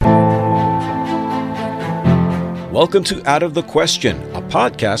Welcome to Out of the Question, a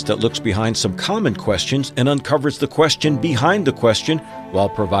podcast that looks behind some common questions and uncovers the question behind the question while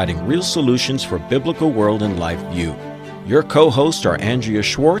providing real solutions for biblical world and life view. Your co-hosts are Andrea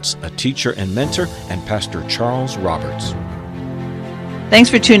Schwartz, a teacher and mentor, and Pastor Charles Roberts. Thanks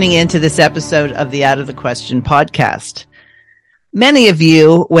for tuning in to this episode of the Out of the Question podcast. Many of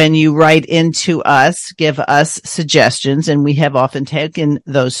you, when you write into us, give us suggestions, and we have often taken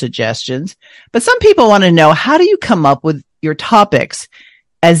those suggestions. But some people want to know, how do you come up with your topics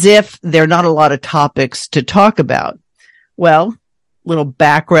as if there are not a lot of topics to talk about? Well, little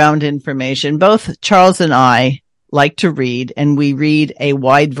background information. Both Charles and I like to read, and we read a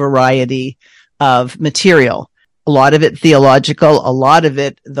wide variety of material. A lot of it theological, a lot of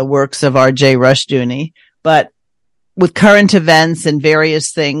it the works of Rushdoony, but with current events and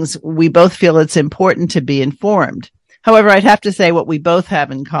various things, we both feel it's important to be informed. However, I'd have to say what we both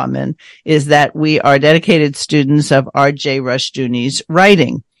have in common is that we are dedicated students of R.J. Rushdoony's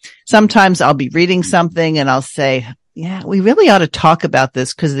writing. Sometimes I'll be reading something and I'll say, yeah, we really ought to talk about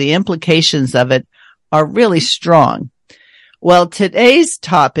this because the implications of it are really strong. Well, today's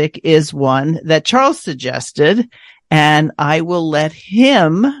topic is one that Charles suggested, and I will let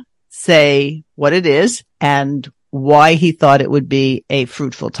him say what it is and why he thought it would be a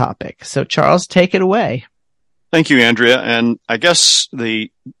fruitful topic. So, Charles, take it away. Thank you, Andrea. And I guess the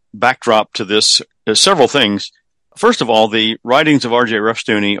backdrop to this is several things. First of all, the writings of R.J.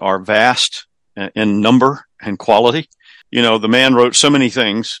 Rushdoony are vast in number and quality. You know, the man wrote so many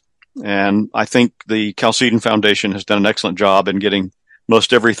things, and I think the Chalcedon Foundation has done an excellent job in getting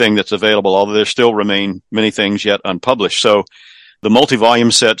most everything that's available, although there still remain many things yet unpublished. So the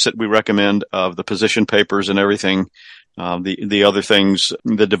multi-volume sets that we recommend of the position papers and everything, the other things,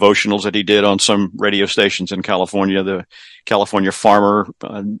 the devotionals that he did on some radio stations in California, the California Farmer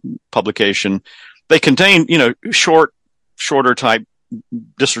publication, they contain, shorter type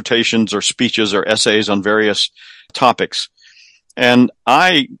dissertations or speeches or essays on various topics. And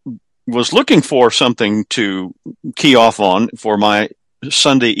I was looking for something to key off on for my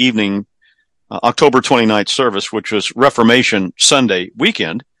Sunday evening October 29th service, which was Reformation Sunday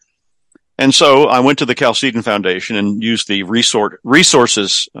weekend. And so I went to the Chalcedon Foundation and used the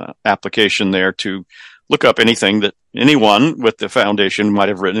resources application there to look up anything that anyone with the foundation might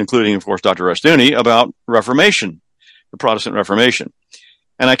have written, including, of course, Dr. Rushdoony, about Reformation, the Protestant Reformation.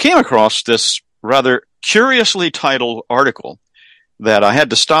 And I came across this rather curiously titled article that I had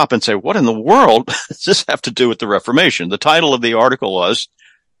to stop and say, what in the world does this have to do with the Reformation? The title of the article was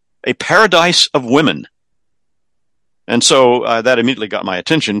A Paradise of Women. And so that immediately got my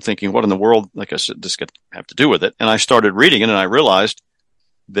attention, thinking, what in the world, like I said, this could have to do with it? And I started reading it, and I realized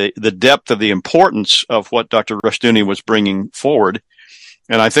the depth of the importance of what Dr. Rushdoony was bringing forward.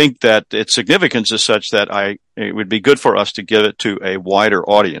 And I think that its significance is such that it would be good for us to give it to a wider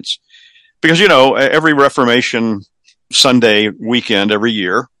audience. Because, every Reformation Sunday weekend every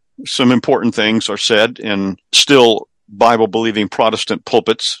year, some important things are said in still Bible-believing Protestant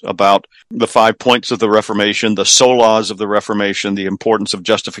pulpits about the 5 points of the Reformation, the solas of the Reformation, the importance of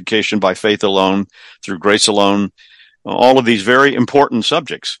justification by faith alone, through grace alone, all of these very important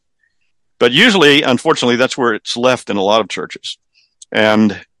subjects. But usually, unfortunately, that's where it's left in a lot of churches.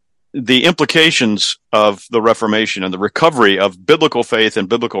 And the implications of the Reformation and the recovery of biblical faith and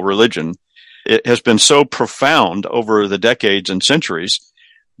biblical religion, it has been so profound over the decades and centuries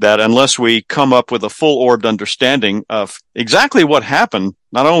that unless we come up with a full-orbed understanding of exactly what happened,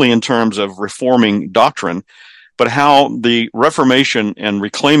 not only in terms of reforming doctrine, but how the Reformation and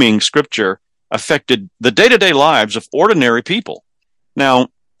reclaiming Scripture affected the day-to-day lives of ordinary people. Now,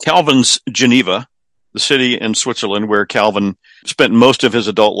 Calvin's Geneva, the city in Switzerland where Calvin spent most of his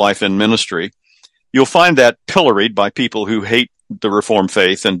adult life in ministry, you'll find that pilloried by people who hate the Reformed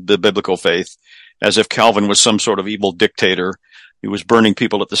faith and the biblical faith, as if Calvin was some sort of evil dictator who was burning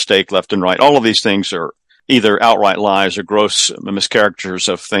people at the stake left and right. All of these things are either outright lies or gross miscaricatures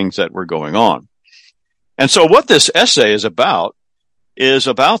of things that were going on. And so what this essay is about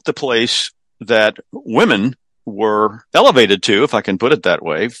the place that women were elevated to, if I can put it that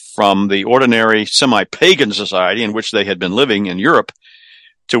way, from the ordinary semi-pagan society in which they had been living in Europe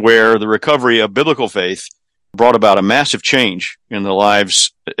to where the recovery of biblical faith brought about a massive change in the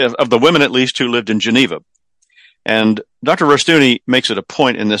lives of the women, at least, who lived in Geneva. And Dr. Rushdoony makes it a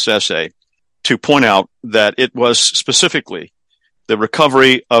point in this essay to point out that it was specifically the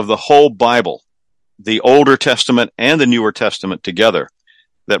recovery of the whole Bible, the Older Testament and the Newer Testament together,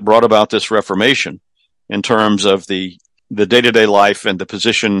 that brought about this Reformation in terms of the day-to-day life and the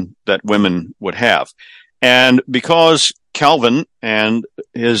position that women would have. And because Calvin and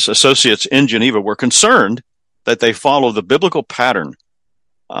his associates in Geneva were concerned that they follow the biblical pattern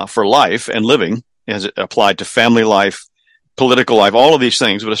for life and living as it applied to family life, political life, all of these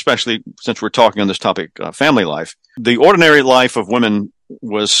things, but especially since we're talking on this topic, family life. The ordinary life of women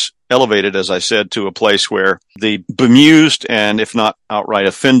was elevated, as I said, to a place where the bemused and, if not outright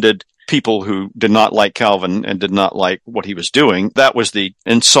offended, people who did not like Calvin and did not like what he was doing, that was the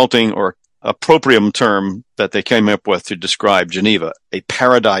insulting or opprobrium term that they came up with to describe Geneva, a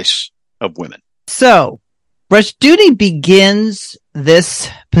paradise of women. So, Rushdoony begins this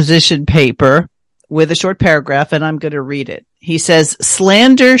position paper with a short paragraph, and I'm going to read it. He says,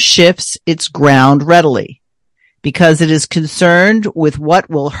 slander shifts its ground readily because it is concerned with what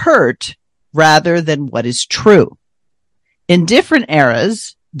will hurt rather than what is true. In different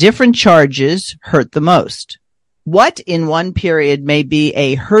eras, different charges hurt the most. What in one period may be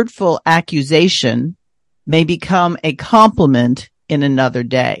a hurtful accusation may become a compliment in another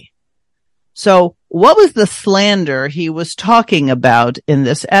day. So what was the slander he was talking about in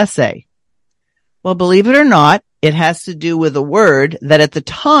this essay? Well, believe it or not, it has to do with a word that at the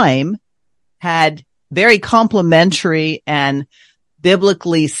time had very complimentary and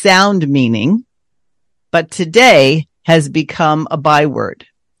biblically sound meaning, but today has become a byword.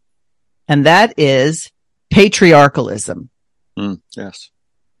 And that is patriarchalism. Yes.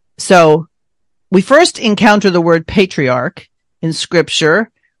 So we first encounter the word patriarch in Scripture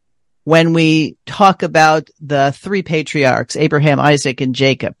when we talk about the three patriarchs, Abraham, Isaac, and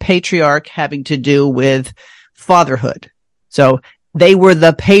Jacob. Patriarch having to do with fatherhood. So they were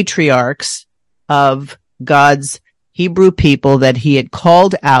the patriarchs of God's Hebrew people that he had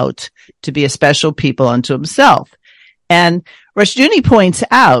called out to be a special people unto himself. And Rushdoony points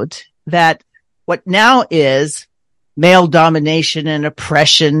out that what now is male domination and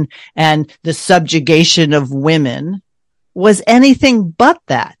oppression and the subjugation of women was anything but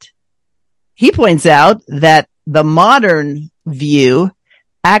that. He points out that the modern view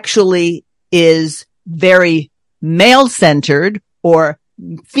actually is very male-centered or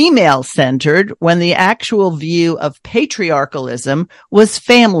female-centered when the actual view of patriarchalism was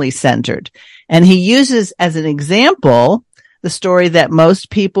family-centered. And he uses as an example the story that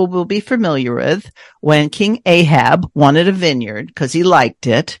most people will be familiar with. When King Ahab wanted a vineyard because he liked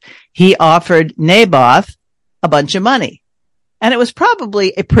it, he offered Naboth a bunch of money. And it was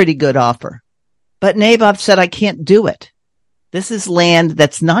probably a pretty good offer. But Naboth said, I can't do it. This is land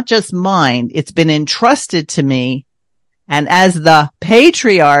that's not just mine. It's been entrusted to me. And as the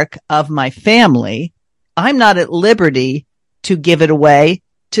patriarch of my family, I'm not at liberty to give it away,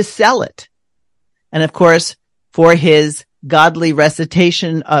 to sell it. And of course, for his godly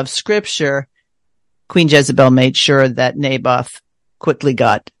recitation of Scripture, Queen Jezebel made sure that Naboth quickly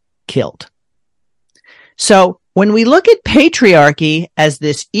got killed. So when we look at patriarchy as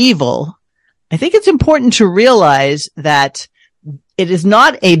this evil, I think it's important to realize that it is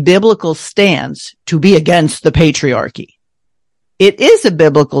not a biblical stance to be against the patriarchy. It is a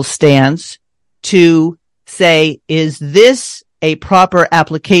biblical stance to say, is this a proper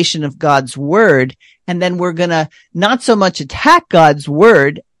application of God's word? And then we're going to not so much attack God's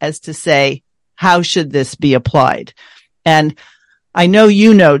word as to say, how should this be applied? And I know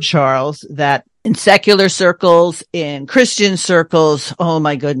you know, Charles, that in secular circles, in Christian circles, oh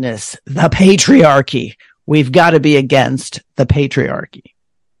my goodness, the patriarchy. We've got to be against the patriarchy.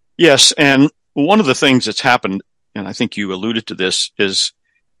 Yes, and one of the things that's happened, and I think you alluded to this, is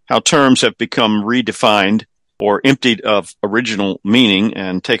how terms have become redefined or emptied of original meaning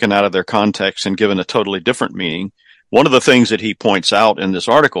and taken out of their context and given a totally different meaning. One of the things that he points out in this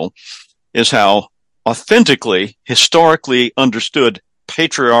article is how authentically, historically understood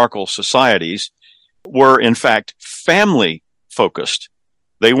patriarchal societies were, in fact, family-focused.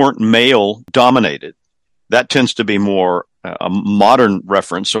 They weren't male-dominated. That tends to be more a modern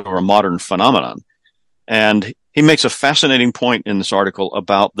reference or a modern phenomenon. And he makes a fascinating point in this article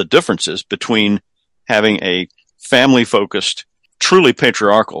about the differences between having a family-focused, truly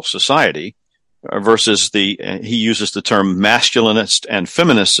patriarchal society versus he uses the term masculinist and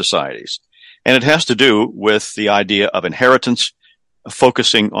feminist societies. And it has to do with the idea of inheritance,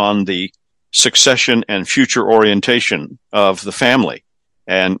 focusing on the succession and future orientation of the family,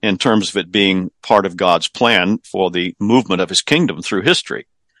 and in terms of it being part of God's plan for the movement of his kingdom through history.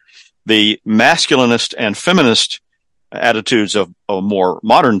 The masculinist and feminist attitudes of more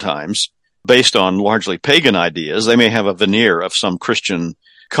modern times, based on largely pagan ideas, they may have a veneer of some Christian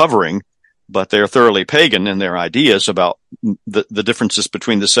covering, but they're thoroughly pagan in their ideas about the differences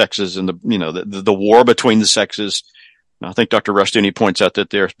between the sexes and the war between the sexes. I think Dr. Rushdoony points out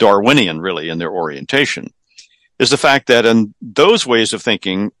that they're Darwinian, really, in their orientation, is the fact that in those ways of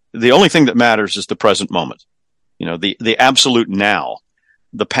thinking, the only thing that matters is the present moment. the absolute now.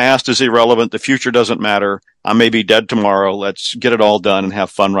 The past is irrelevant. The future doesn't matter. I may be dead tomorrow. Let's get it all done and have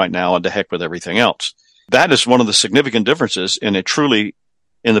fun right now and to heck with everything else. That is one of the significant differences in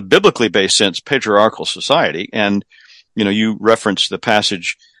in the biblically based sense, patriarchal society. And, you referenced the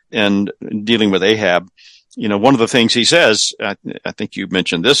passage in dealing with Ahab. One of the things he says, I think you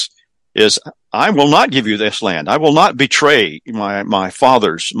mentioned this, is, I will not give you this land. I will not betray my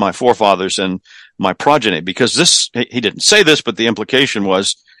forefathers and my progeny, because he didn't say this, but the implication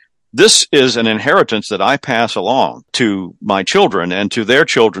was, this is an inheritance that I pass along to my children and to their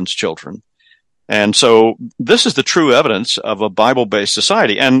children's children. And so this is the true evidence of a Bible-based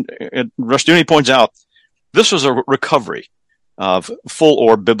society. And Rushdoony points out, this was a recovery of full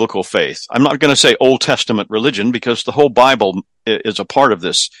or biblical faith. I'm not going to say Old Testament religion, because the whole Bible is a part of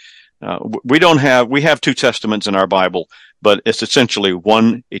this. We have two testaments in our Bible, but it's essentially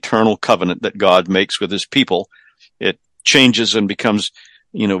one eternal covenant that God makes with his people. It changes and becomes,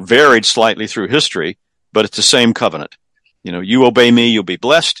 varied slightly through history, but it's the same covenant. You obey me, you'll be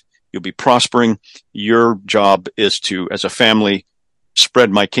blessed, you'll be prospering. Your job is to, as a family,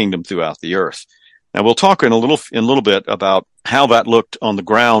 spread my kingdom throughout the earth. Now we'll talk in a little bit about how that looked on the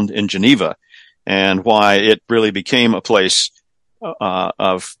ground in Geneva and why it really became a place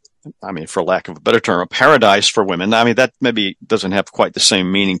for lack of a better term, a paradise for women. That maybe doesn't have quite the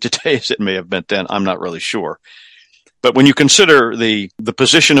same meaning today as it may have meant then. I'm not really sure. But when you consider the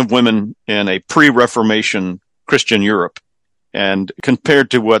position of women in a pre-Reformation Christian Europe, and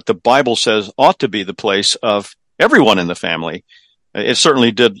compared to what the Bible says ought to be the place of everyone in the family, it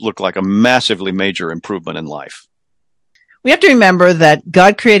certainly did look like a massively major improvement in life. We have to remember that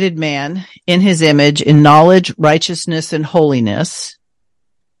God created man in his image in knowledge, righteousness, and holiness,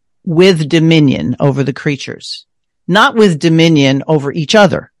 with dominion over the creatures, not with dominion over each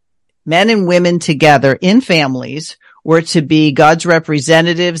other. Men and women together in families were to be God's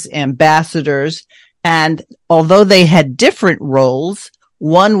representatives, ambassadors, and although they had different roles,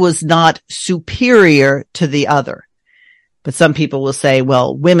 one was not superior to the other. But some people will say,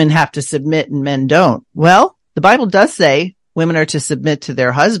 well, women have to submit and men don't. Well, the Bible does say women are to submit to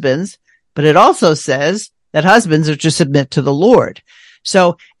their husbands, but it also says that husbands are to submit to the Lord.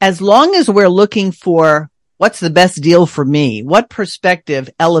 So as long as we're looking for what's the best deal for me, what perspective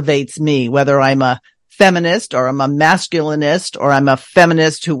elevates me, whether I'm a feminist or I'm a masculinist or I'm a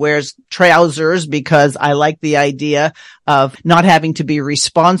feminist who wears trousers because I like the idea of not having to be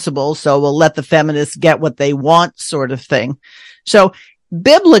responsible, so we'll let the feminists get what they want, sort of thing. So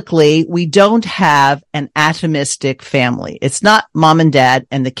biblically, we don't have an atomistic family. It's not mom and dad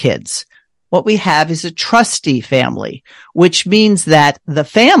and the kids. What we have is a trustee family, which means that the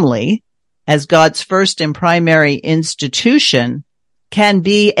family, as God's first and primary institution, can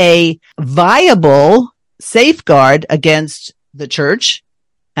be a viable safeguard against the church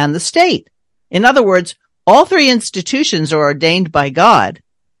and the state. In other words, all three institutions are ordained by God,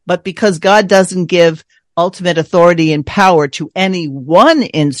 but because God doesn't give ultimate authority and power to any one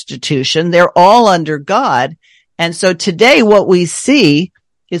institution, they're all under God. And so today what we see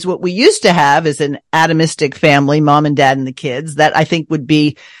is what we used to have is an atomistic family, mom and dad and the kids. That I think would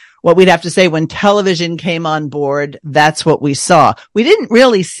be what we'd have to say when television came on board. That's what we saw. We didn't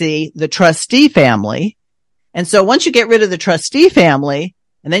really see the trustee family. And so once you get rid of the trustee family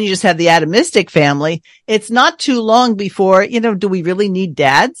and then you just have the atomistic family, it's not too long before, do we really need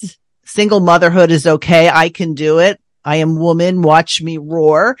dads? Single motherhood is okay. I can do it. I am woman. Watch me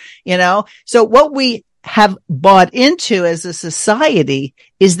roar, So what we have bought into as a society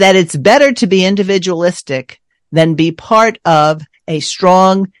is that it's better to be individualistic than be part of a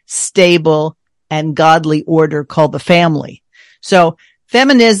strong, stable, and godly order called the family. So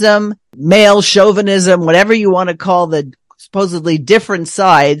feminism, male chauvinism, whatever you want to call the supposedly different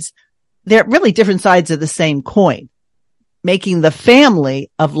sides, they're really different sides of the same coin, making the family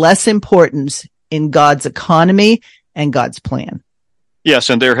of less importance in God's economy and God's plan.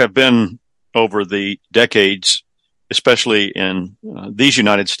 Yes, and there have been over the decades, especially in these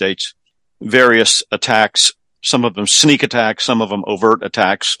United States, various attacks, some of them sneak attacks, some of them overt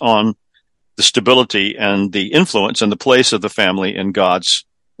attacks on the stability and the influence and the place of the family in God's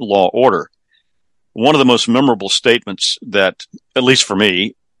law order. One of the most memorable statements that, at least for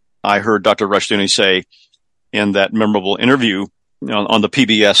me, I heard Dr. Rushdoony say in that memorable interview on the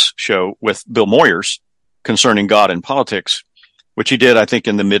PBS show with Bill Moyers concerning God and politics, which he did, I think,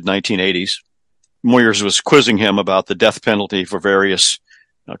 in the mid-1980s. Moyers was quizzing him about the death penalty for various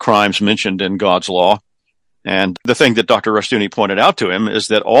crimes mentioned in God's law. And the thing that Dr. Rushdoony pointed out to him is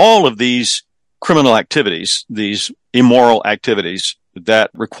that all of these criminal activities, these immoral activities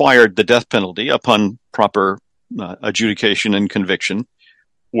that required the death penalty upon proper adjudication and conviction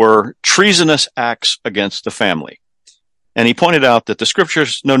were treasonous acts against the family. And he pointed out that the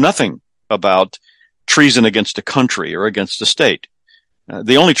scriptures know nothing about treason against a country or against a state.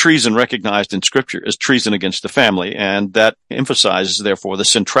 The only treason recognized in scripture is treason against the family, and that emphasizes, therefore, the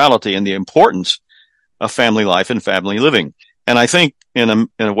centrality and the importance of family life and family living. And I think in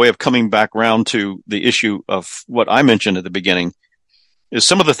a way of coming back around to the issue of what I mentioned at the beginning is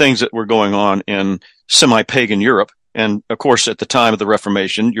some of the things that were going on in semi-pagan Europe. And of course, at the time of the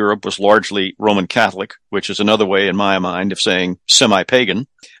Reformation, Europe was largely Roman Catholic, which is another way in my mind of saying semi-pagan.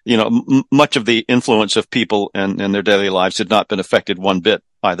 Much of the influence of people and their daily lives had not been affected one bit,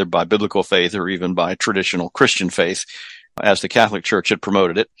 either by biblical faith or even by traditional Christian faith, as the Catholic Church had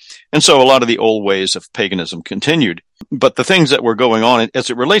promoted it. And so a lot of the old ways of paganism continued. But the things that were going on as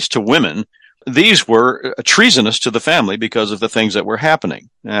it relates to women, these were treasonous to the family because of the things that were happening.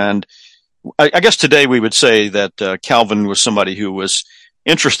 And I guess today we would say that Calvin was somebody who was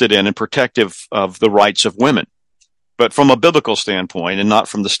interested in and protective of the rights of women. But from a biblical standpoint, and not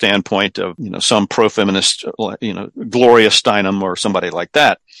from the standpoint of, some pro-feminist, Gloria Steinem or somebody like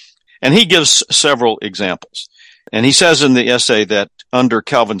that. And he gives several examples. And he says in the essay that under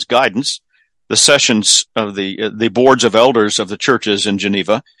Calvin's guidance, the sessions of the boards of elders of the churches in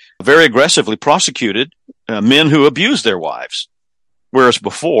Geneva very aggressively prosecuted men who abused their wives, whereas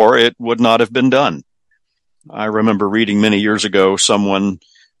before it would not have been done. I remember reading many years ago someone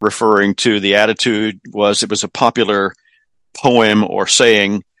referring to the attitude it was a popular poem or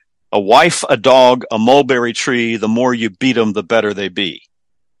saying, "A wife, a dog, a mulberry tree, the more you beat them, the better they be."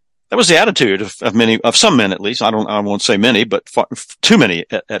 That was the attitude of some men, at least. I won't say many, but too many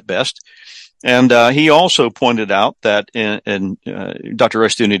at best. And he also pointed out that, and Dr.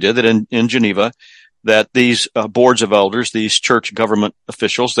 Rushdoony did, that in Geneva, that these boards of elders, these church government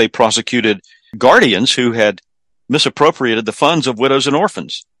officials, they prosecuted guardians who had misappropriated the funds of widows and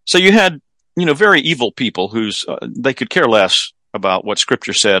orphans. So you had, very evil people whose they could care less about what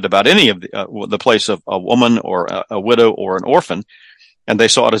Scripture said about any of the place of a woman or a widow or an orphan, and they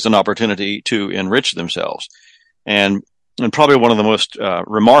saw it as an opportunity to enrich themselves. And probably one of the most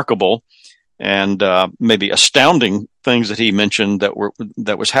remarkable and maybe astounding things that he mentioned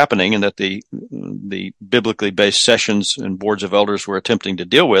that was happening, and that the biblically based sessions and boards of elders were attempting to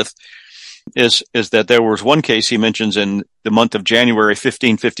deal with, is that there was one case he mentions in the month of January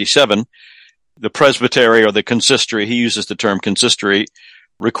 1557. The presbytery or the consistory, he uses the term consistory,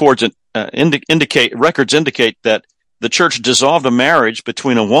 records records indicate that the church dissolved a marriage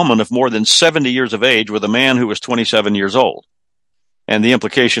between a woman of more than 70 years of age with a man who was 27 years old. And the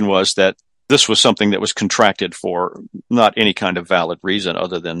implication was that this was something that was contracted for not any kind of valid reason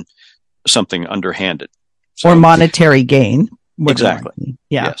other than something underhanded. Or monetary gain. Exactly.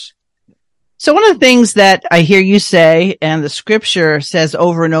 Yeah. Yes. So one of the things that I hear you say, and the scripture says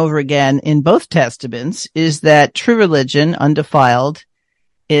over and over again in both testaments, is that true religion, undefiled,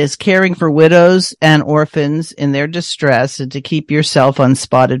 is caring for widows and orphans in their distress and to keep yourself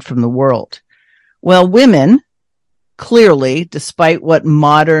unspotted from the world. Well, women, clearly, despite what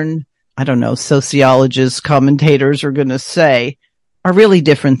modern, sociologists, commentators are going to say, are really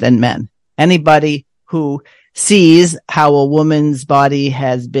different than men. Anybody who sees how a woman's body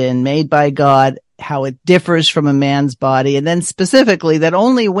has been made by God, how it differs from a man's body, and then specifically that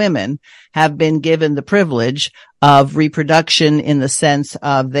only women have been given the privilege of reproduction in the sense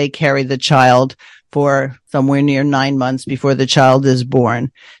of they carry the child for somewhere near 9 months before the child is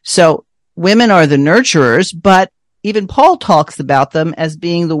born. So women are the nurturers, but even Paul talks about them as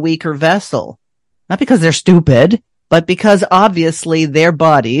being the weaker vessel, not because they're stupid, but because obviously their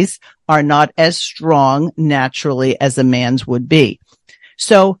bodies are not as strong naturally as a man's would be.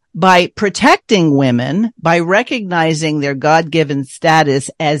 So by protecting women, by recognizing their God-given status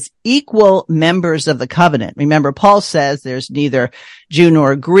as equal members of the covenant. Remember, Paul says there's neither Jew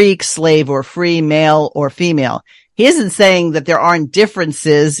nor Greek, slave or free, male or female. He isn't saying that there aren't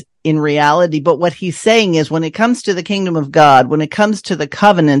differences in reality, but what he's saying is when it comes to the kingdom of God, when it comes to the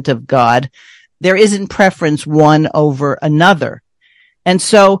covenant of God, there isn't preference one over another. And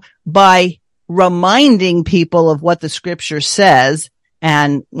so by reminding people of what the scripture says,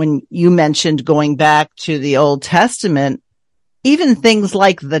 and when you mentioned going back to the Old Testament, even things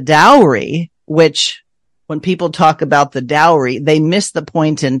like the dowry, which when people talk about the dowry, they miss the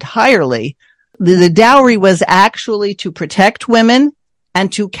point entirely. The dowry was actually to protect women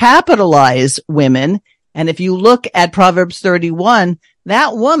and to capitalize women. And if you look at Proverbs 31,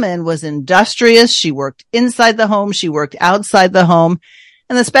 that woman was industrious. She worked inside the home. She worked outside the home.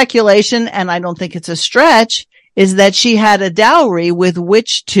 And the speculation, and I don't think it's a stretch, is that she had a dowry with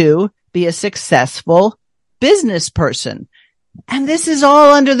which to be a successful business person. And this is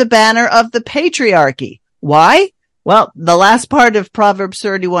all under the banner of the patriarchy. Why? Well, the last part of Proverbs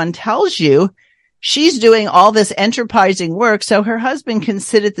 31 tells you she's doing all this enterprising work so her husband can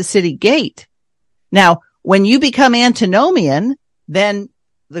sit at the city gate. Now, when you become antinomian, then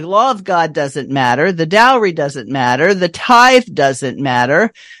the law of God doesn't matter. The dowry doesn't matter. The tithe doesn't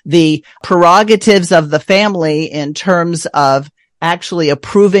matter. The prerogatives of the family in terms of actually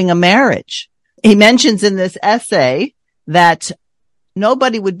approving a marriage. He mentions in this essay that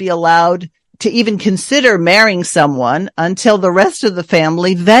nobody would be allowed to even consider marrying someone until the rest of the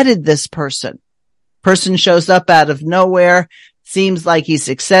family vetted this person. Person shows up out of nowhere, seems like he's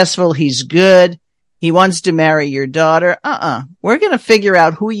successful, he's good, he wants to marry your daughter. We're going to figure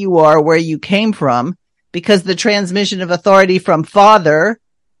out who you are, where you came from, because the transmission of authority from father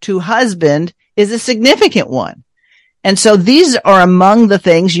to husband is a significant one. And so these are among the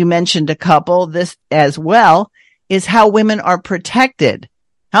things you mentioned a couple. This as well is how women are protected.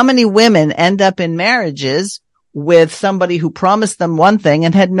 How many women end up in marriages with somebody who promised them one thing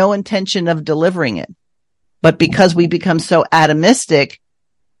and had no intention of delivering it? But because we become so atomistic,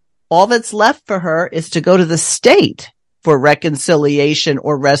 all that's left for her is to go to the state for reconciliation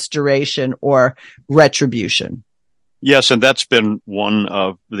or restoration or retribution. Yes, and that's been one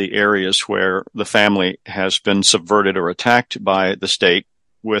of the areas where the family has been subverted or attacked by the state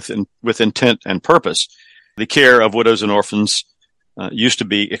with intent and purpose. The care of widows and orphans used to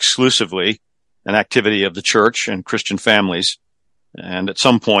be exclusively an activity of the church and Christian families. And at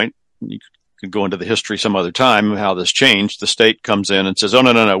some point, you could go into the history some other time how this changed. The state comes in and says, oh,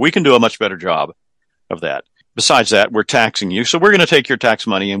 no, we can do a much better job of that. Besides that, we're taxing you. So we're going to take your tax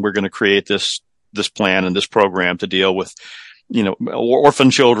money and we're going to create this plan and this program to deal with, orphan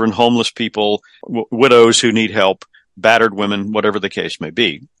children, homeless people, widows who need help, battered women, whatever the case may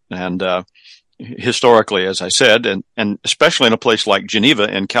be. And, historically, as I said, and especially in a place like Geneva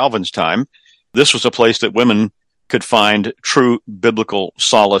in Calvin's time, this was a place that women could find true biblical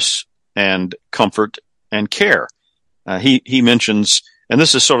solace and comfort and care. He mentions, and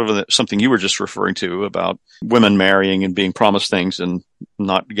this is sort of something you were just referring to about women marrying and being promised things and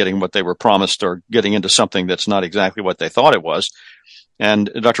not getting what they were promised or getting into something that's not exactly what they thought it was.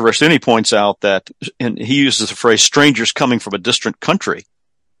 And Dr. Rushdoony points out that, and he uses the phrase, strangers coming from a distant country.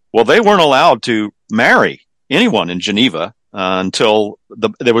 Well, they weren't allowed to marry anyone in Geneva until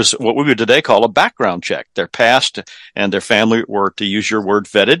there was what we would today call a background check. Their past and their family were, to use your word,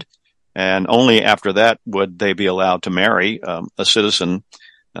 vetted, and only after that would they be allowed to marry a citizen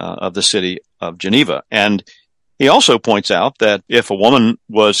of the city of Geneva. And he also points out that if a woman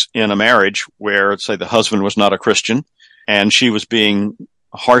was in a marriage where, say, the husband was not a Christian and she was being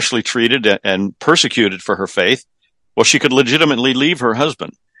harshly treated and persecuted for her faith, well, she could legitimately leave her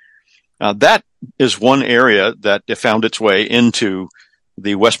husband. That is one area that found its way into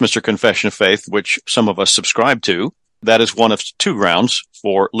the Westminster Confession of Faith, which some of us subscribe to. That is one of two grounds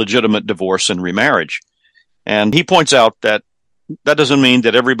for legitimate divorce and remarriage. And he points out that that doesn't mean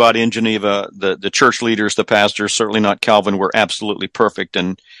that everybody in Geneva, the church leaders, the pastors, certainly not Calvin, were absolutely perfect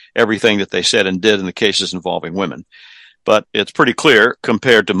in everything that they said and did in the cases involving women. But it's pretty clear,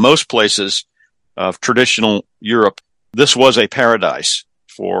 compared to most places of traditional Europe, this was a paradise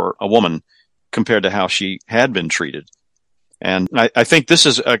for a woman compared to how she had been treated. And I think this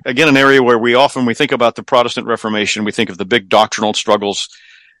is, again, an area where we think about the Protestant Reformation, we think of the big doctrinal struggles,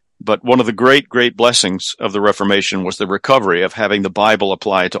 but one of the great, great blessings of the Reformation was the recovery of having the Bible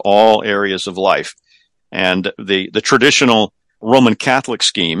apply to all areas of life. And the traditional Roman Catholic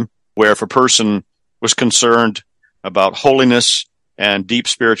scheme, where if a person was concerned about holiness and deep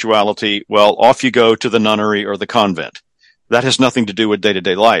spirituality, well, off you go to the nunnery or the convent. That has nothing to do with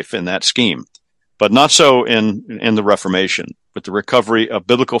day-to-day life in that scheme. But not so in the Reformation. With the recovery of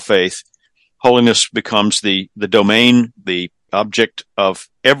biblical faith, holiness becomes the domain, the object of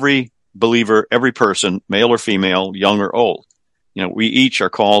every believer, every person, male or female, young or old. We each are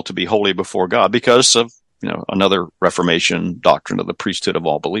called to be holy before God because of, another Reformation doctrine of the priesthood of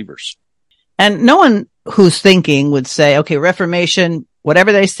all believers. And no one who's thinking would say, okay, Reformation,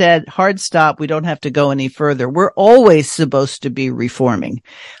 whatever they said, hard stop, we don't have to go any further. We're always supposed to be reforming.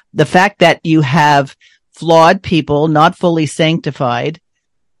 The fact that you have flawed people, not fully sanctified,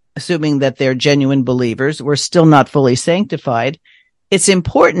 assuming that they're genuine believers, we're still not fully sanctified. It's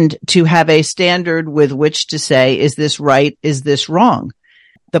important to have a standard with which to say, is this right? Is this wrong?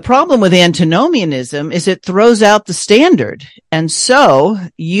 The problem with antinomianism is it throws out the standard. And so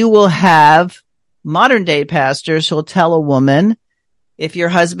you will have modern day pastors who'll tell a woman, if your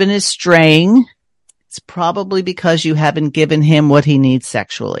husband is straying, it's probably because you haven't given him what he needs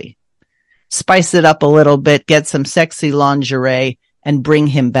sexually. spice it up a little bit, get some sexy lingerie, and bring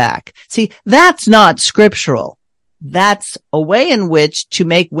him back. See, that's not scriptural. That's a way in which to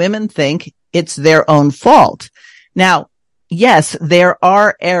make women think it's their own fault. Now, yes, there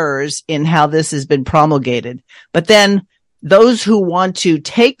are errors in how this has been promulgated, but then those who want to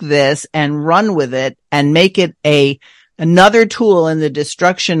take this and run with it and make it another tool in the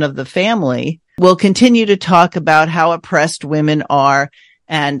destruction of the family will continue to talk about how oppressed women are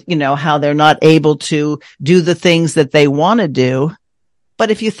and, how they're not able to do the things that they want to do. But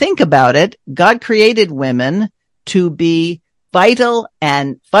if you think about it, God created women to be vital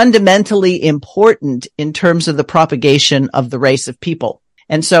and fundamentally important in terms of the propagation of the race of people.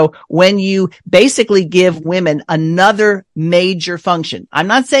 And so when you basically give women another major function, I'm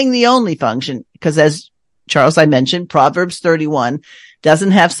not saying the only function, because as Charles, I mentioned, Proverbs 31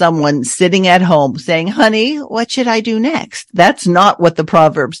 doesn't have someone sitting at home saying, honey, what should I do next? That's not what the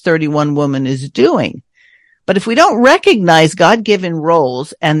Proverbs 31 woman is doing. But if we don't recognize God-given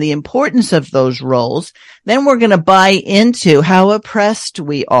roles and the importance of those roles, then we're going to buy into how oppressed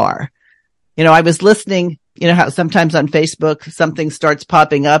we are. I was listening, how sometimes on Facebook something starts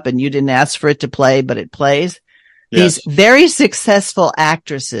popping up and you didn't ask for it to play, but it plays. Yes. These very successful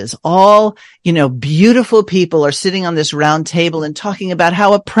actresses, all, beautiful people are sitting on this round table and talking about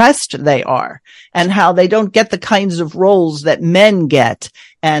how oppressed they are and how they don't get the kinds of roles that men get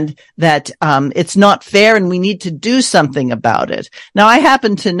and that it's not fair and we need to do something about it. Now, I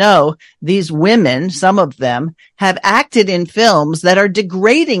happen to know these women, some of them, have acted in films that are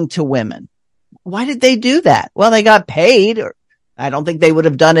degrading to women. Why did they do that? Well, they got paid, or I don't think they would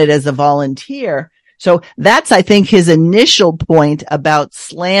have done it as a volunteer. So that's, I think, his initial point about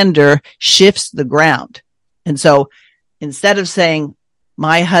slander shifts the ground. And so instead of saying,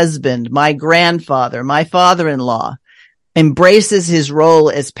 my husband, my grandfather, my father-in-law embraces his role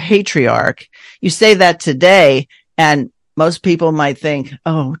as patriarch, you say that today, and most people might think,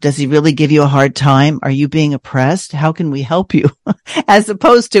 oh, does he really give you a hard time? Are you being oppressed? How can we help you? As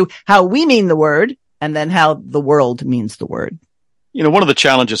opposed to how we mean the word and then how the world means the word. One of the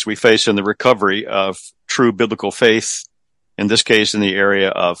challenges we face in the recovery of true biblical faith, in this case in the area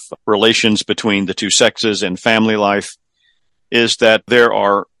of relations between the two sexes and family life, is that there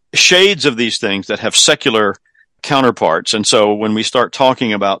are shades of these things that have secular counterparts. And so when we start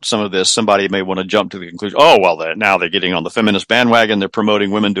talking about some of this, somebody may want to jump to the conclusion, oh, well, now they're getting on the feminist bandwagon, they're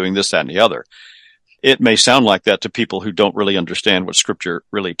promoting women doing this, that, and the other. It may sound like that to people who don't really understand what Scripture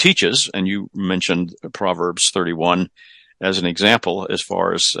really teaches. And you mentioned Proverbs 31 as an example, as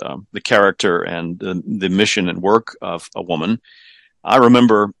far as the character and the mission and work of a woman. I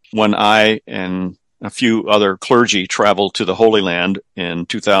remember when I and a few other clergy traveled to the Holy Land in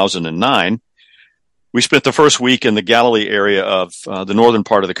 2009, we spent the first week in the Galilee area of the northern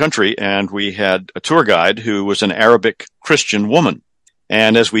part of the country, and we had a tour guide who was an Arabic Christian woman.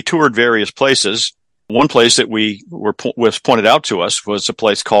 And as we toured various places, one place that was pointed out to us was a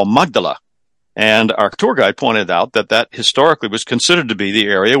place called Magdala. And our tour guide pointed out that historically was considered to be the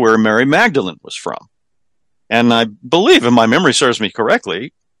area where Mary Magdalene was from. And I believe, if my memory serves me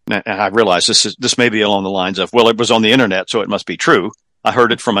correctly, and I realize this may be along the lines of, well, it was on the internet, so it must be true. I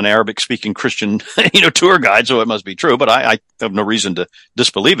heard it from an Arabic-speaking Christian, tour guide, so it must be true. But I have no reason to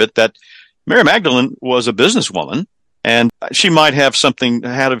disbelieve it. That Mary Magdalene was a businesswoman, and she might have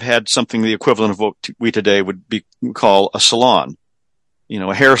had something the equivalent of what we today would call a salon.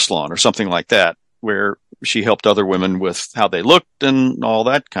 A hair salon or something like that, where she helped other women with how they looked and all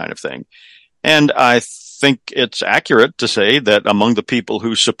that kind of thing. And I think it's accurate to say that among the people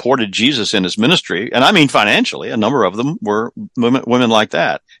who supported Jesus in his ministry, and I mean financially, a number of them were women like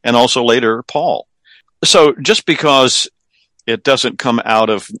that, and also later Paul. So just because it doesn't come out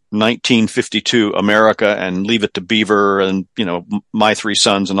of 1952 America and Leave It to Beaver and, My Three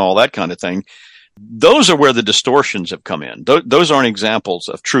Sons and all that kind of thing, those are where the distortions have come in. Those aren't examples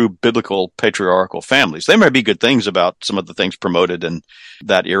of true biblical patriarchal families. They may be good things about some of the things promoted in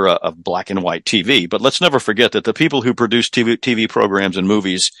that era of black and white TV, but let's never forget that the people who produced TV programs and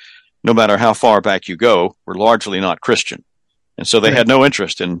movies, no matter how far back you go, were largely not Christian. And so they had no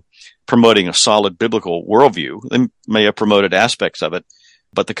interest in promoting a solid biblical worldview. They may have promoted aspects of it,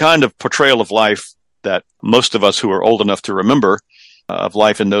 but the kind of portrayal of life that most of us who are old enough to remember of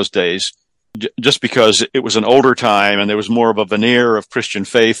life in those days, just because it was an older time and there was more of a veneer of Christian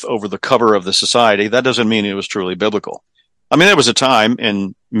faith over the cover of the society, that doesn't mean it was truly biblical. I mean, there was a time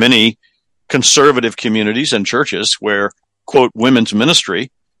in many conservative communities and churches where, quote, women's ministry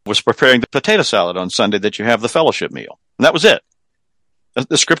was preparing the potato salad on Sunday that you have the fellowship meal. And that was it.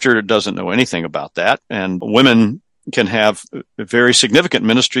 The Scripture doesn't know anything about that. And women can have very significant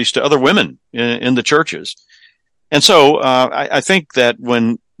ministries to other women in the churches. And so I think that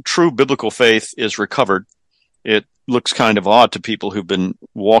when true biblical faith is recovered, it looks kind of odd to people who've been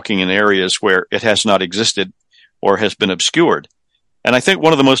walking in areas where it has not existed or has been obscured. And I think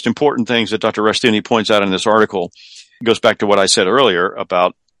one of the most important things that Dr. Rushdoony points out in this article goes back to what I said earlier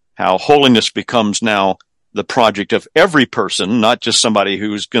about how holiness becomes now the project of every person, not just somebody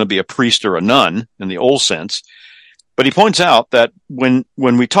who's going to be a priest or a nun in the old sense. But he points out that when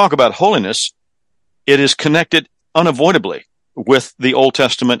we talk about holiness, it is connected unavoidably with the Old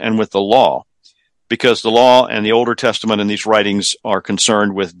Testament and with the law, because the law and the Older Testament and these writings are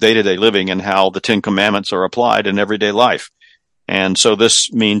concerned with day-to-day living and how the Ten Commandments are applied in everyday life. And so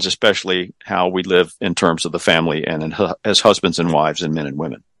this means especially how we live in terms of the family and as husbands and wives and men and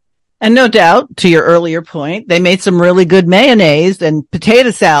women. And no doubt, to your earlier point, they made some really good mayonnaise and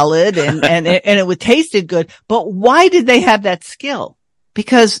potato salad and it tasted good. But why did they have that skill?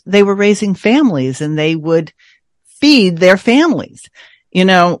 Because they were raising families and they would feed their families. You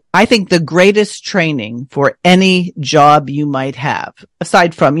know, I think the greatest training for any job you might have,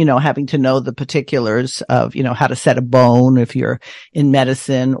 aside from, having to know the particulars of, how to set a bone if you're in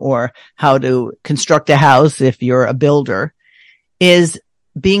medicine or how to construct a house if you're a builder, is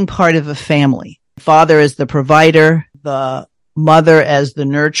being part of a family. Father as the provider, the mother as the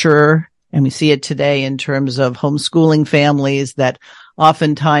nurturer. And we see it today in terms of homeschooling families that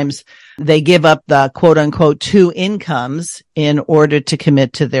oftentimes they give up the quote unquote two incomes in order to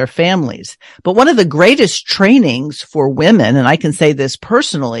commit to their families. But one of the greatest trainings for women, and I can say this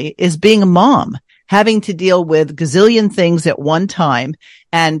personally, is being a mom, having to deal with gazillion things at one time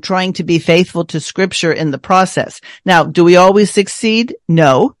and trying to be faithful to scripture in the process. Now, do we always succeed?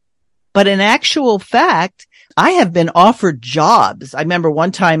 No. But in actual fact, I have been offered jobs. I remember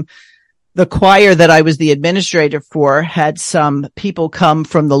one time the choir that I was the administrator for had some people come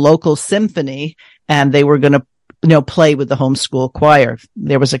from the local symphony and they were going to, play with the homeschool choir.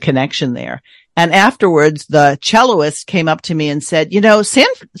 There was a connection there. And afterwards, the celloist came up to me and said, San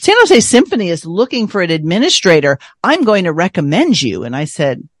Jose Symphony is looking for an administrator. I'm going to recommend you. And I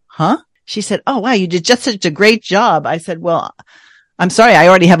said, huh? She said, oh, wow, you did just such a great job. I said, well, I'm sorry, I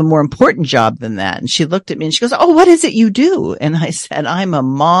already have a more important job than that. And she looked at me and she goes, oh, what is it you do? And I said, I'm a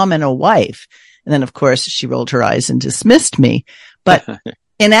mom and a wife. And then, of course, she rolled her eyes and dismissed me. But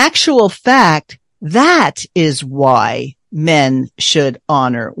in actual fact, that is why men should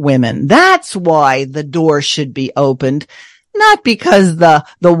honor women. That's why the door should be opened. Not because the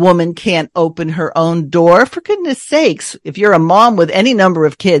woman can't open her own door. For goodness sakes, if you're a mom with any number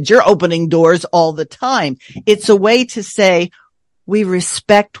of kids, you're opening doors all the time. It's a way to say, we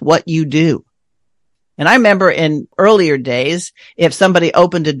respect what you do. And I remember in earlier days, if somebody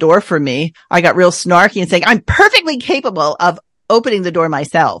opened a door for me, I got real snarky and saying, I'm perfectly capable of opening the door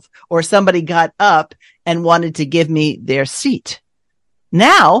myself. Or somebody got up and wanted to give me their seat.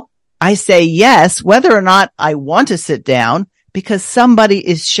 Now I say yes, whether or not I want to sit down, because somebody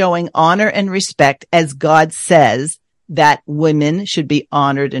is showing honor and respect as God says that women should be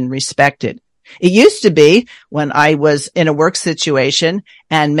honored and respected. It used to be when I was in a work situation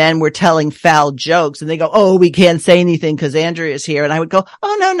and men were telling foul jokes and they go, oh, we can't say anything because Andrea is here. And I would go,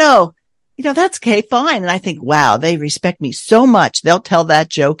 oh, no. That's okay, fine. And I think, wow, they respect me so much. They'll tell that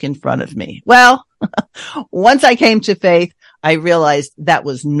joke in front of me. Well, once I came to faith, I realized that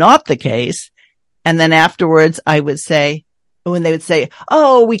was not the case. And then afterwards I would say, when they would say,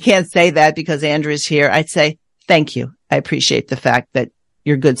 oh, we can't say that because Andrea's here, I'd say, thank you. I appreciate the fact that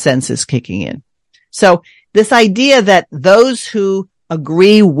your good sense is kicking in. So this idea that those who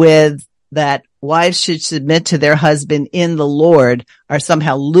agree with that wives should submit to their husband in the Lord are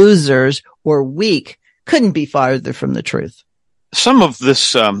somehow losers or weak couldn't be farther from the truth. Some of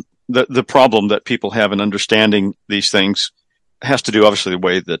this, the problem that people have in understanding these things has to do, obviously, the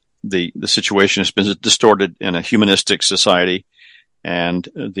way that the situation has been distorted in a humanistic society. And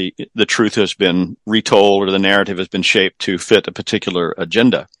the truth has been retold, or the narrative has been shaped to fit a particular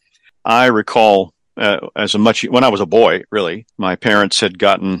agenda. I recall, when I was a boy, really, my parents had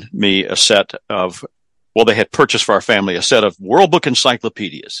gotten me a set of, they had purchased for our family a set of World Book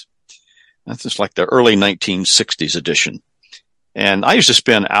encyclopedias. That's just like the early 1960s edition. And I used to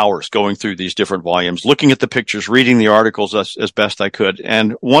spend hours going through these different volumes, looking at the pictures, reading the articles as best I could.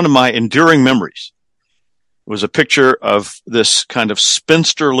 And one of my enduring memories was a picture of this kind of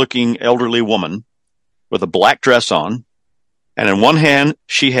spinster-looking elderly woman with a black dress on, and in one hand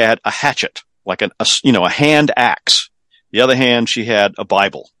she had a hatchet, like a hand axe. The other hand she had a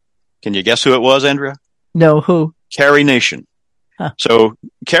Bible. Can you guess who it was, Andrea? No, who? Carrie Nation. So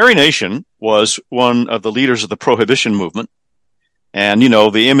Carrie Nation was one of the leaders of the Prohibition movement. And,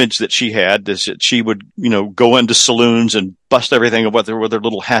 the image that she had is that she would, go into saloons and bust everything with their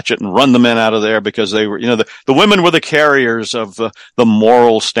little hatchet and run the men out of there because they were, the women were the carriers of the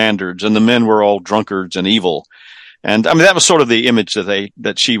moral standards and the men were all drunkards and evil. And I mean, that was sort of the image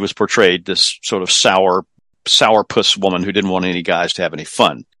that she was portrayed, this sort of sourpuss woman who didn't want any guys to have any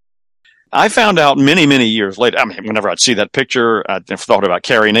fun. I found out many, many years later, I mean, whenever I'd see that picture, I'd thought about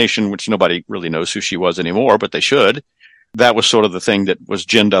Carrie Nation, which nobody really knows who she was anymore, but they should. That was sort of the thing that was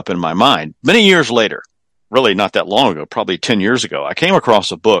ginned up in my mind. Many years later, really not that long ago, probably 10 years ago, I came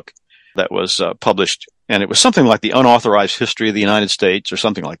across a book that was published, and it was something like The Unauthorized History of the United States or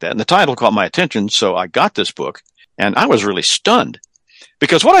something like that. And the title caught my attention, so I got this book, and I was really stunned.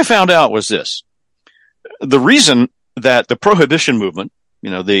 Because what I found out was this. The reason that the Prohibition movement,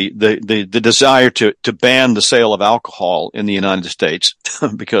 the desire to ban the sale of alcohol in the United States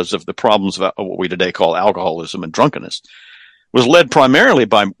because of the problems of what we today call alcoholism and drunkenness, was led primarily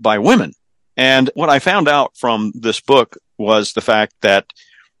by women. And what I found out from this book was the fact that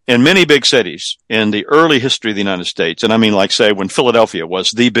in many big cities in the early history of the United States, and I mean, like, say, when Philadelphia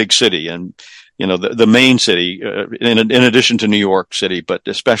was the big city and, the main city, in addition to New York City, but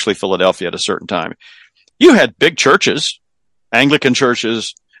especially Philadelphia at a certain time, you had big churches, Anglican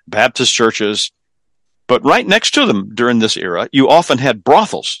churches, Baptist churches, but right next to them during this era, you often had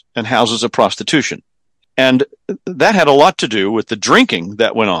brothels and houses of prostitution. And that had a lot to do with the drinking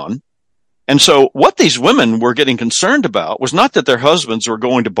that went on. And so what these women were getting concerned about was not that their husbands were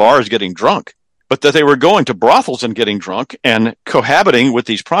going to bars getting drunk, but that they were going to brothels and getting drunk and cohabiting with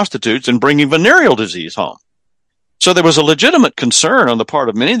these prostitutes and bringing venereal disease home. So there was a legitimate concern on the part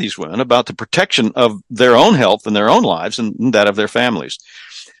of many of these women about the protection of their own health and their own lives and that of their families.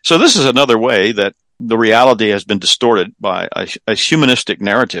 So this is another way that the reality has been distorted by a humanistic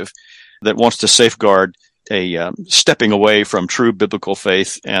narrative that wants to safeguard a stepping away from true biblical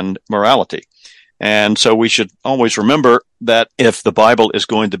faith and morality. And so we should always remember that if the Bible is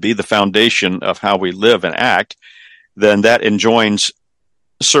going to be the foundation of how we live and act, then that enjoins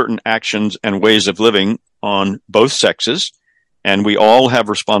certain actions and ways of living on both sexes, and we all have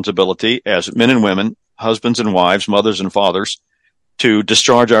responsibility as men and women, husbands and wives, mothers and fathers, to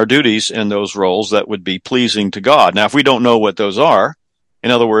discharge our duties in those roles that would be pleasing to God. Now, if we don't know what those are,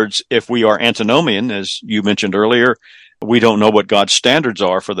 in other words, if we are antinomian, as you mentioned earlier, we don't know what God's standards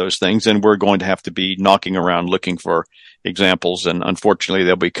are for those things, then we're going to have to be knocking around looking for examples, and unfortunately,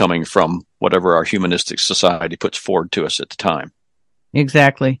 they'll be coming from whatever our humanistic society puts forward to us at the time.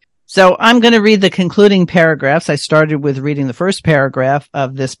 Exactly. So I'm going to read the concluding paragraphs. I started with reading the first paragraph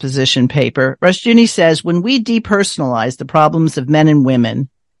of this position paper. Rushdoony says, when we depersonalize the problems of men and women,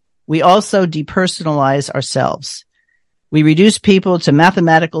 we also depersonalize ourselves. We reduce people to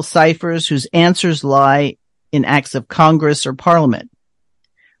mathematical ciphers whose answers lie in acts of Congress or Parliament.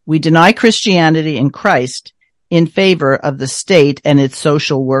 We deny Christianity and Christ in favor of the state and its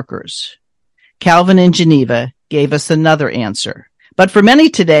social workers. Calvin in Geneva gave us another answer. But for many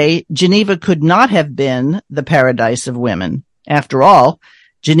today, Geneva could not have been the paradise of women. After all,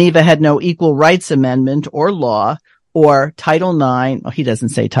 Geneva had no Equal Rights Amendment or law or Title IX. Well, he doesn't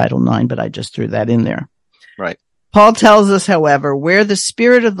say Title IX, but I just threw that in there. Right. Paul tells us, however, where the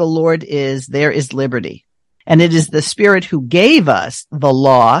Spirit of the Lord is, there is liberty. And it is the Spirit who gave us the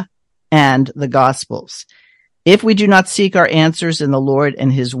law and the Gospels. If we do not seek our answers in the Lord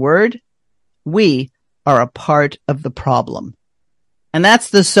and His Word, we are a part of the problem. And that's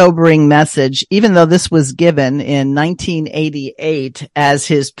the sobering message, even though this was given in 1988 as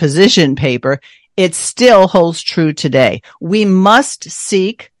his position paper, it still holds true today. We must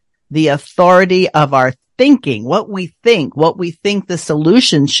seek the authority of our thinking, what we think the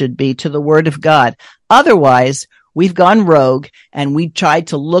solution should be to the Word of God. Otherwise, we've gone rogue and we tried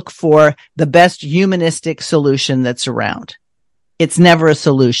to look for the best humanistic solution that's around. It's never a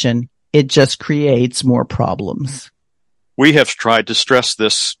solution. It just creates more problems. We have tried to stress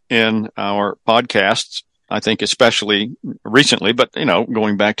this in our podcasts, I think especially recently, but,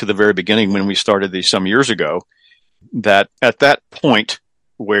 going back to the very beginning when we started these some years ago, that at that point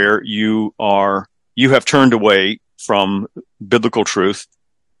where you have turned away from biblical truth,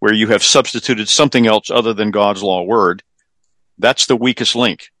 where you have substituted something else other than God's law word, that's the weakest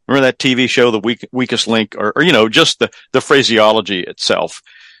link. Remember that TV show, The Weakest Link, or just the phraseology itself.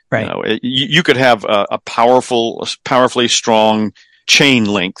 Right. You could have a powerfully strong chain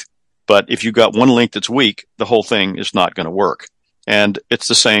link, but if you got one link that's weak, the whole thing is not going to work. And it's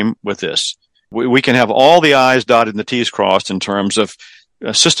the same with this. We can have all the I's dotted and the T's crossed in terms of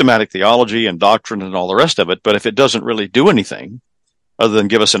systematic theology and doctrine and all the rest of it, but if it doesn't really do anything, other than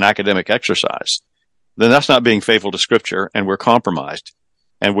give us an academic exercise, then that's not being faithful to Scripture, and we're compromised.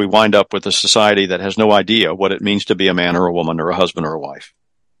 And we wind up with a society that has no idea what it means to be a man or a woman or a husband or a wife.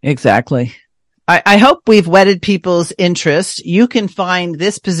 Exactly. I hope we've whetted people's interest. You can find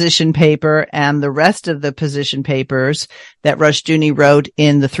this position paper and the rest of the position papers that Rushdoony wrote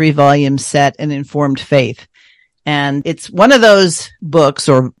in the 3-volume set, An Informed Faith. And it's one of those books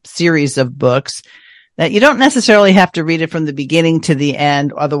or series of books that you don't necessarily have to read it from the beginning to the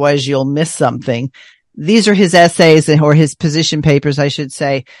end, otherwise you'll miss something. These are his essays or his position papers, I should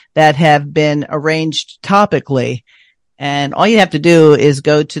say, that have been arranged topically. And all you have to do is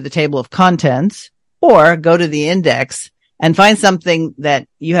go to the table of contents or go to the index and find something that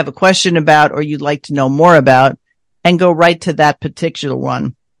you have a question about or you'd like to know more about and go right to that particular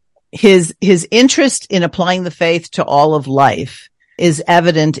one. His interest in applying the faith to all of life is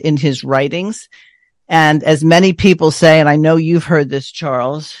evident in his writings. And as many people say, and I know you've heard this,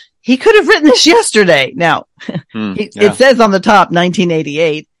 Charles, he could have written this yesterday. Now, it says on the top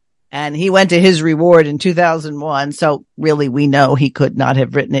 1988. And he went to his reward in 2001. So really, we know he could not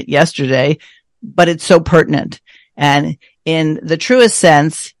have written it yesterday, but it's so pertinent. And in the truest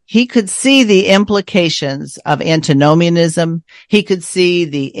sense, he could see the implications of antinomianism. He could see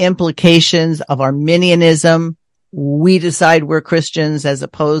the implications of Arminianism. We decide we're Christians as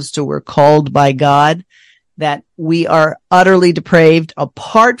opposed to we're called by God, that we are utterly depraved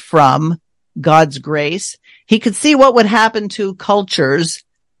apart from God's grace. He could see what would happen to cultures,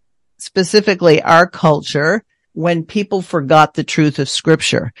 specifically our culture, when people forgot the truth of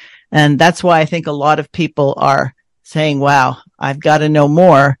Scripture. And that's why I think a lot of people are saying, wow, I've got to know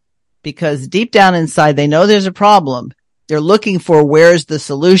more, because deep down inside, they know there's a problem. They're looking for where's the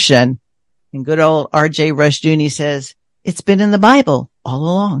solution. And good old R.J. Rushdoony says, it's been in the Bible all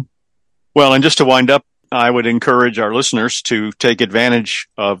along. Well, and just to wind up, I would encourage our listeners to take advantage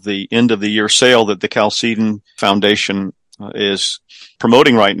of the end of the year sale that the Chalcedon Foundation is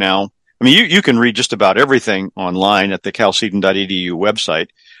promoting right now. I mean, you can read just about everything online at the chalcedon.edu website,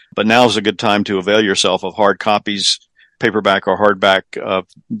 but now is a good time to avail yourself of hard copies, paperback or hardback, of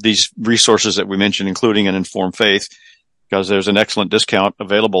these resources that we mentioned, including An Informed Faith, because there's an excellent discount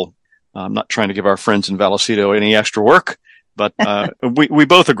available. I'm not trying to give our friends in Vallecito any extra work, but we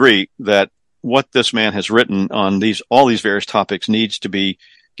both agree that what this man has written on all these various topics needs to be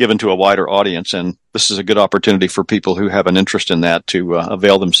given to a wider audience. And this is a good opportunity for people who have an interest in that to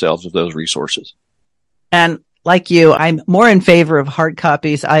avail themselves of those resources. And like you, I'm more in favor of hard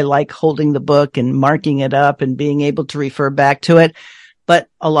copies. I like holding the book and marking it up and being able to refer back to it. But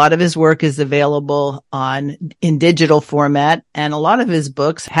a lot of his work is available in digital format, and a lot of his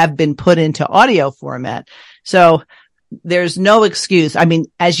books have been put into audio format. So there's no excuse. I mean,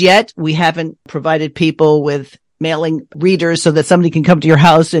 as yet, we haven't provided people with mailing readers so that somebody can come to your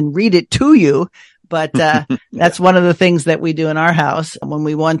house and read it to you. But that's one of the things that we do in our house. When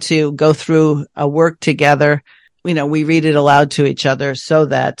we want to go through a work together, we read it aloud to each other so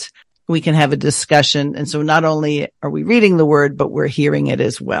that we can have a discussion. And so not only are we reading the word, but we're hearing it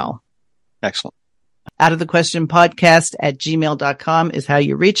as well. Excellent. Out of the Question podcast at gmail.com is how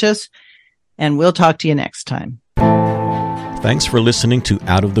you reach us. And we'll talk to you next time. Thanks for listening to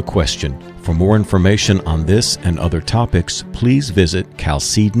Out of the Question. For more information on this and other topics, please visit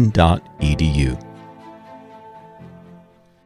chalcedon.edu.